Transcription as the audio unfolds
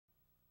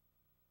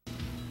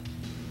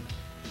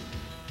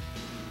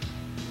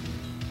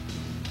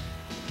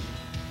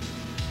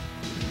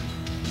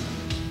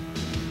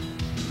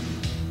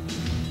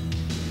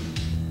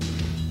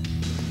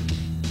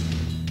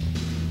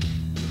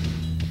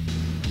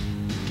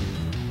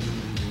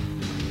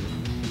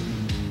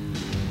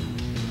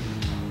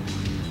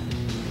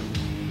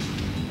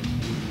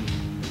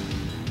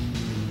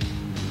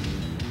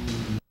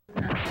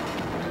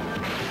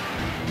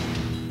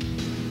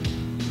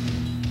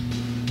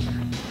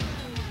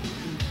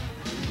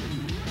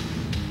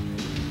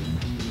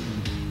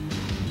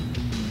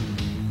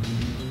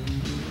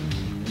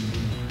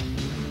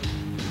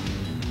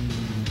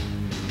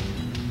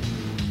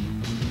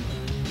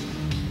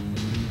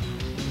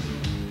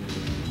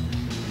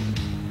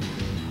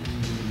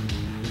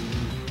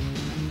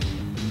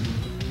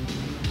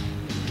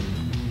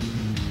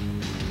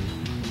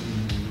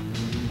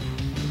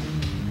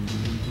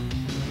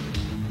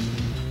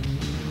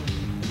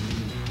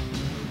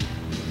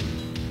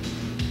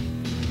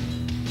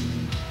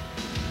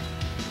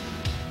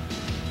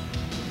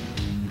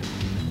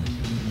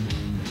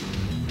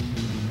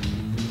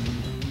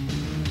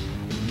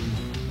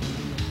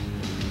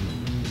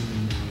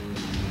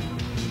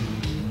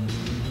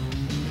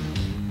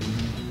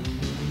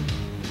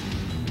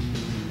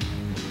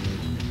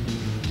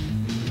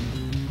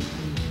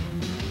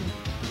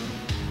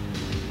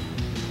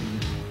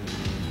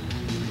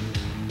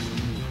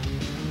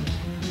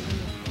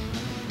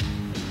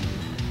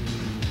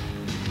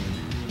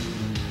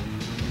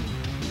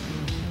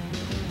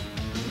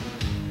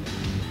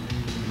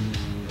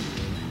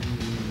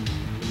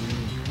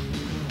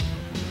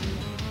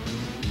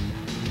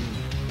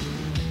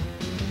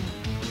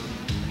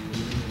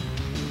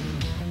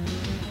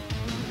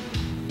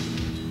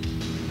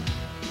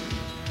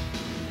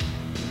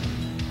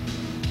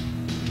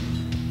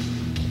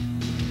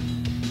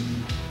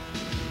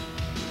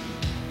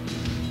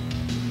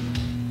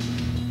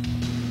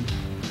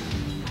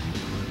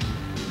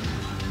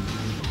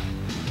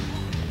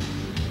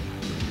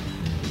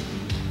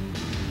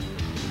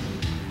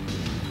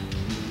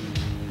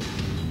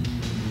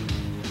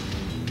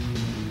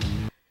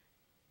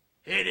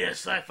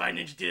Yes, Sci-Fi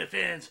Ninja Theater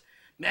fans,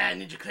 Mad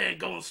Ninja Clan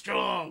going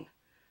strong.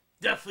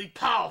 Definitely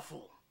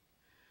powerful.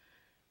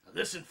 Now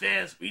listen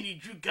fans, we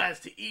need you guys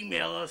to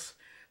email us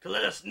to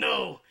let us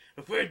know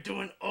if we're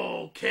doing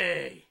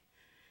okay.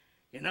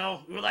 You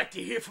know, we would like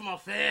to hear from our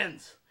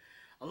fans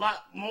a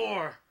lot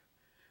more,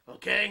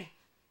 okay?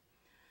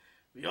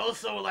 We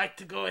also would like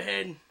to go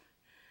ahead and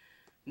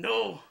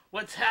know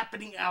what's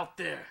happening out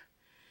there.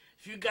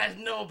 If you guys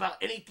know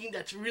about anything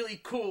that's really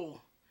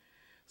cool,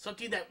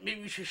 something that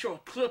maybe we should show a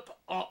clip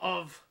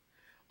of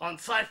on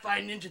Sci-Fi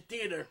Ninja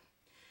Theater,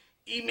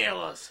 email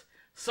us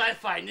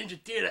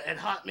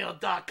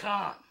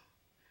scifininjatheater@hotmail.com.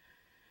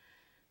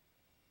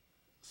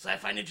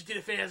 Sci-Fi Ninja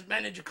Theater fans,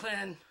 Mad Ninja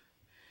Clan,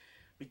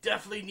 we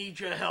definitely need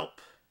your help.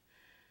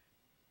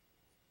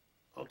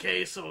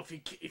 Okay, so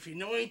if you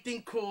know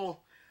anything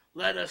cool,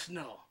 let us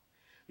know.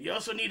 We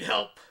also need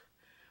help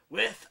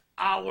with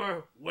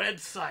our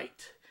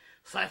website,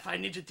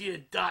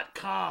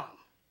 scifininjatheater.com.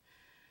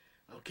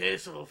 Okay,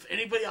 so if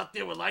anybody out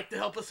there would like to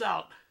help us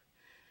out,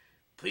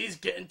 please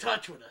get in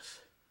touch with us.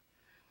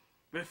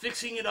 We're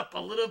fixing it up a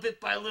little bit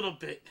by little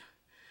bit,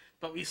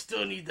 but we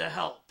still need the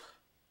help.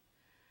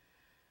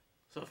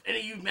 So if any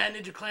of you Mad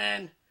Ninja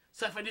Clan,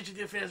 Sci-Fi Ninja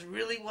Theater fans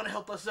really want to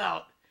help us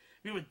out,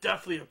 we would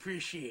definitely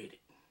appreciate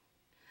it.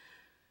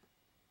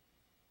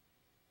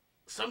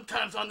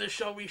 Sometimes on this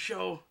show we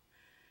show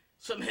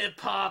some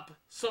hip-hop,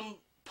 some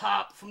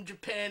pop from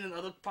Japan and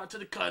other parts of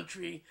the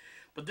country,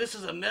 but this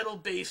is a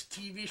metal-based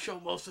TV show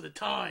most of the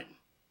time.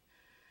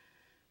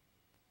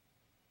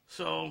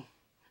 So,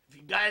 if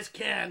you guys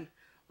can,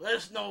 let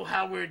us know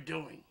how we're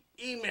doing.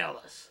 Email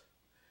us.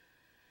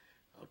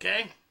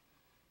 Okay?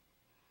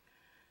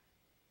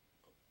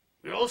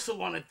 We also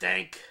want to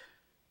thank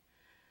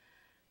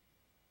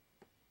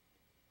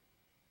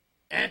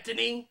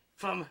Anthony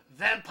from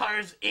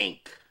Vampires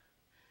Inc.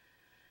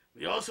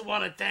 We also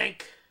want to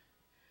thank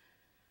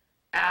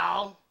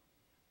Al.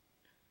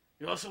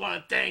 We also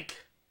want to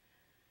thank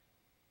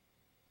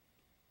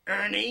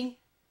Ernie.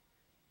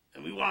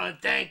 And we want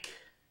to thank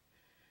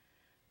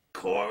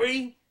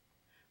Corey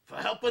for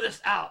helping us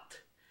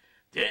out.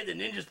 They're the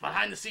ninjas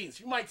behind the scenes.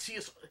 You might see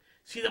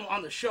them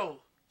on the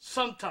show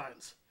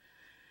sometimes,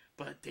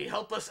 but they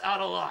help us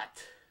out a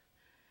lot.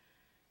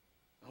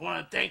 I want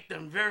to thank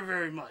them very,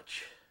 very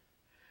much.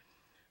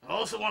 I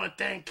also want to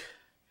thank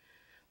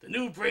the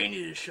new Brain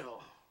Eater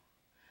show.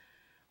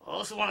 I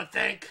also want to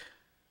thank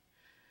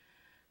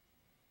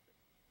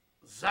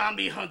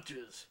Zombie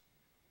Hunters,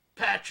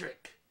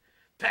 Patrick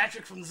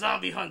from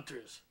Zombie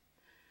Hunters.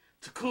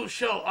 It's a cool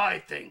show, I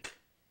think.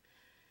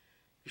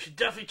 You should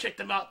definitely check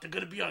them out. They're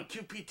going to be on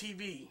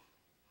QPTV.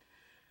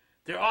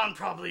 They're on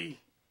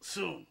probably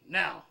soon,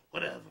 now,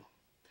 whatever.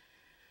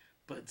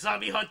 But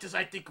Zombie Hunters,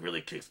 I think,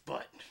 really kicks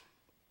butt.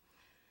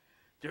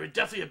 They're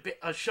definitely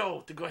a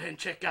show to go ahead and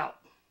check out.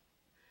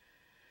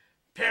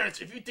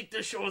 Parents, if you think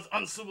this show is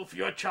unsuitable for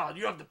your child,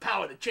 you have the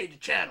power to change the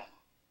channel.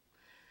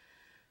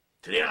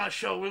 Today on our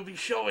show, we'll be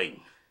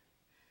showing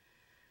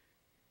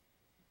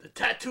the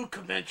tattoo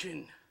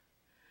convention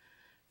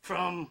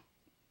from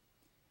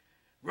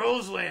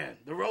Roseland,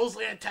 the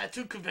Roseland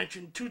Tattoo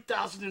Convention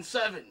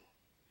 2007,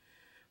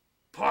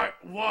 Part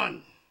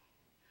 1.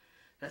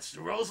 That's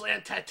the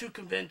Roseland Tattoo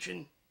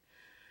Convention,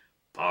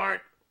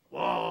 Part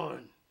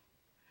 1.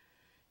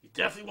 You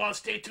definitely want to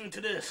stay tuned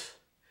to this.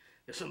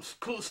 There's some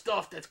cool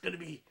stuff that's going to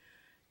be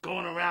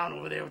going around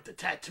over there with the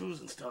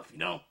tattoos and stuff, you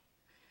know?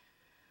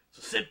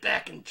 So sit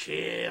back and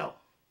chill.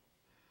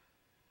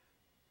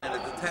 And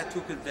at the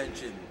Tattoo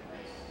Convention,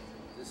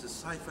 this is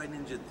Sci-Fi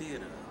Ninja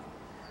Theater.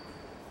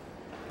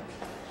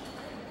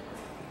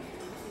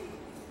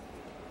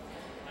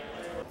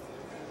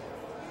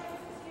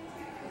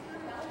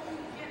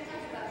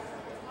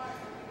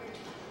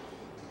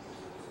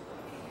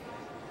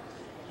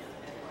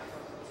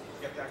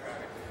 Get that guy.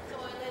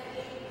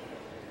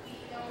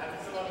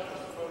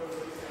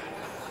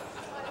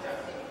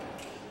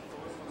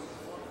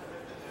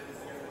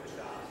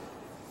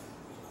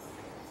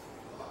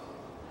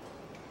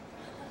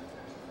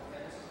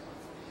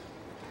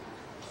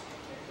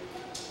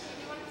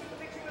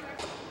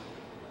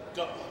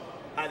 Go.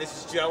 Hi,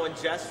 this is Joe and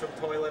Jess from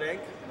Toilet Inc.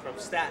 from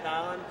Staten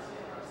Island.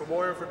 For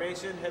more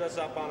information, hit us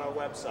up on our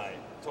website,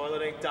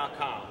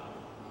 toiletinc.com.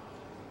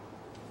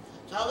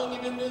 So how long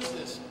have you been in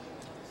business?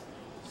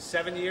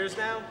 7 years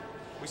now.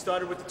 We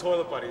started with the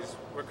Toilet Buddies.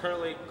 We're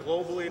currently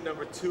globally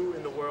 #2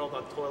 in the world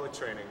on toilet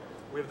training.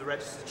 We have the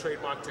registered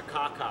trademark to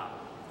Kaka.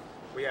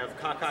 We have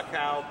Kaka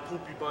Cow,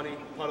 Poopy Bunny,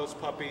 Puddles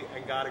Puppy,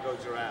 and Gotta Go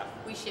Giraffe.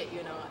 We shit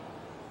you not.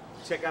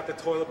 Check out the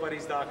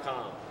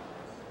toiletbuddies.com.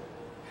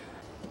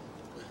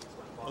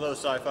 Hello,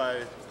 Sci-Fi.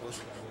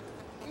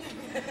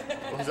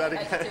 What was that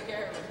again?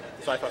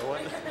 Sci-Fi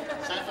what?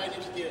 Sci-Fi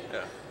Ninja Theater.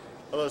 Yeah.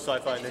 Hello,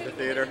 Sci-Fi Ninja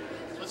Theater.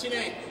 What's your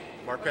name?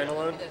 Mark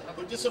Penelone.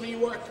 Who did some of your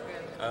work?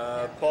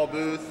 Paul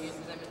Booth,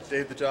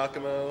 Dave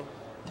DiGiacomo,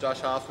 Josh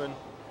Hoffman,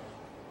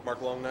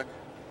 Mark Longneck.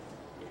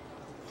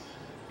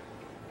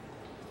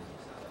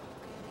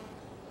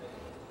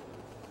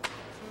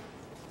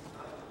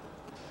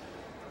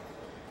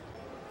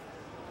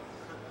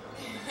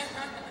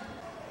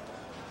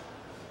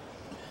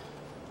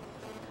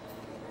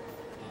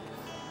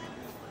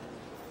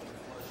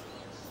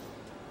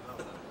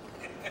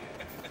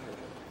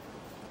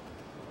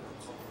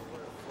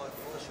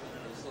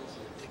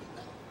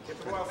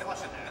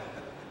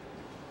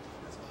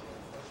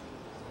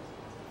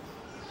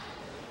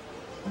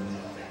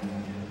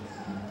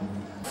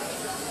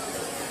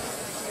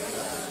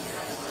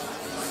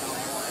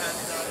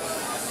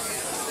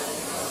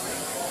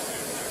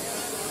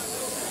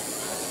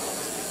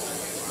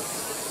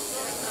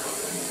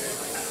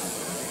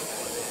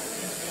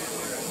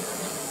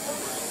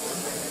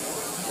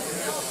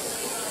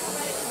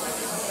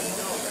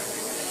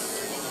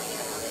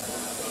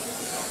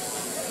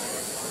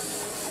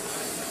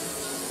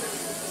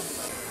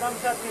 Some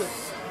tattoo.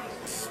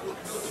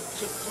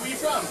 Where you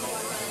from?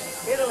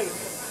 Italy.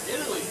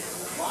 Italy.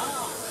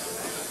 Wow.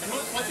 And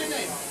what's your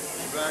name?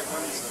 Back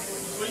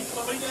Huntington. What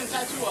are you getting a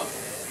tattoo of?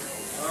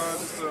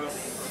 Just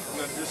in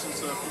addition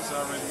to a piece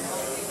I already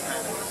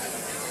had.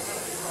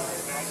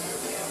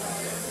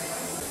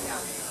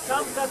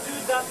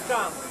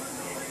 Sometattoo.com.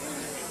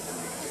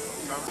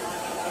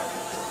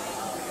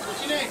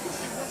 What's your name?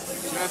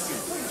 Jesse,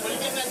 What are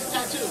you getting as a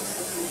tattoo?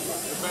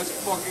 the best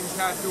fucking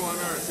tattoo on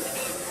earth.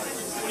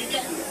 What are you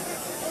getting?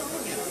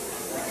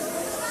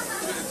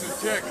 It's a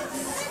chick.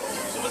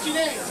 So what's your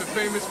name? It's a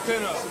famous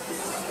pinup.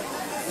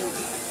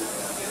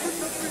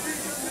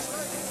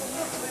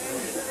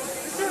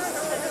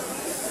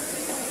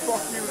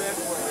 Fuck you, that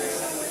way.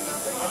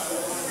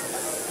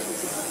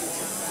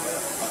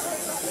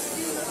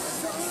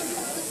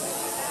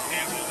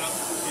 Hands it up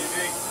for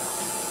TV.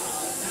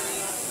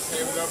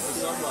 Save it up for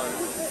somebody.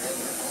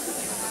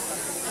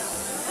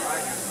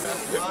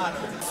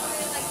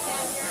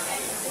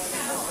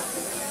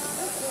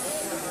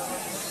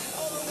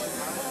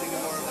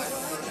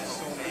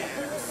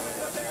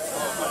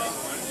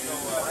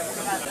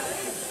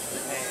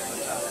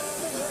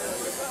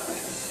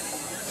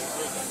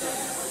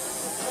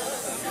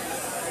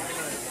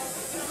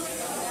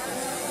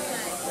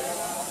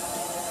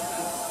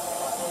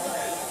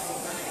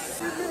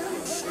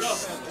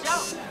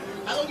 Joe,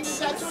 how long you been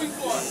tattooing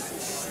for?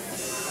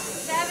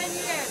 7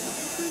 years.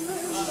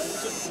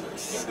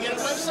 You got a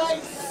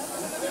website?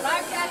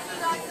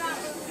 Sci-Fi.com.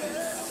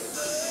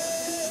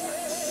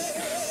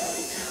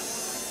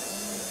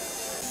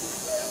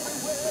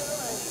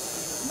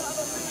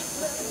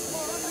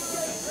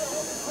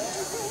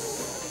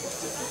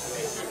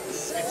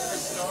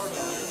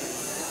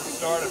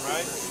 Started,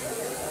 right?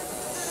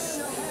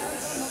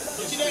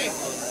 What's your name?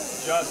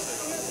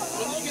 Justin.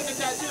 When did you get the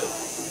tattoo?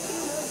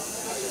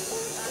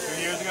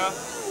 2 years ago?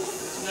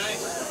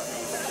 Nice.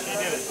 She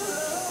did it.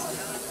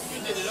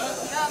 You did it, huh?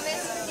 No,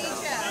 Mr.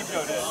 Teacher.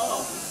 Nico did.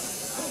 Oh.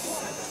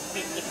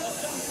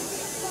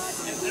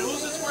 And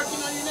who's this working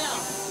on you now?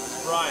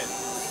 Brian.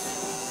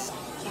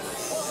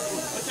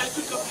 What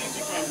tattoo company is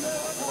you from?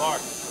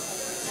 Mark.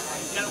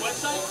 You got a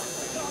website?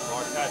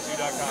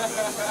 MarkTattoo.com.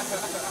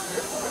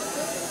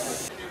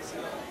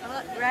 Hello,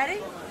 ready?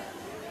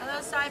 Hello,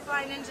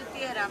 Sci-Fi Ninja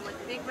Theater. I'm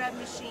with Big Red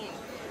Machine.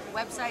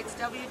 Website's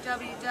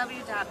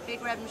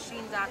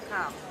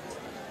www.bigredmachine.com.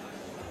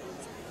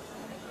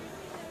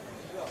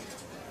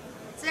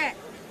 That's it.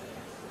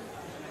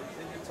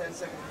 Take your 10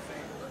 seconds of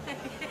fame.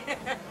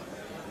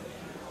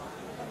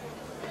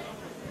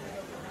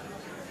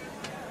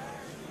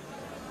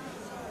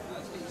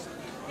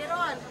 Get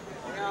on.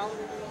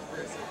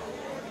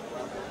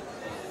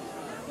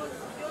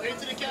 Right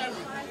to the camera.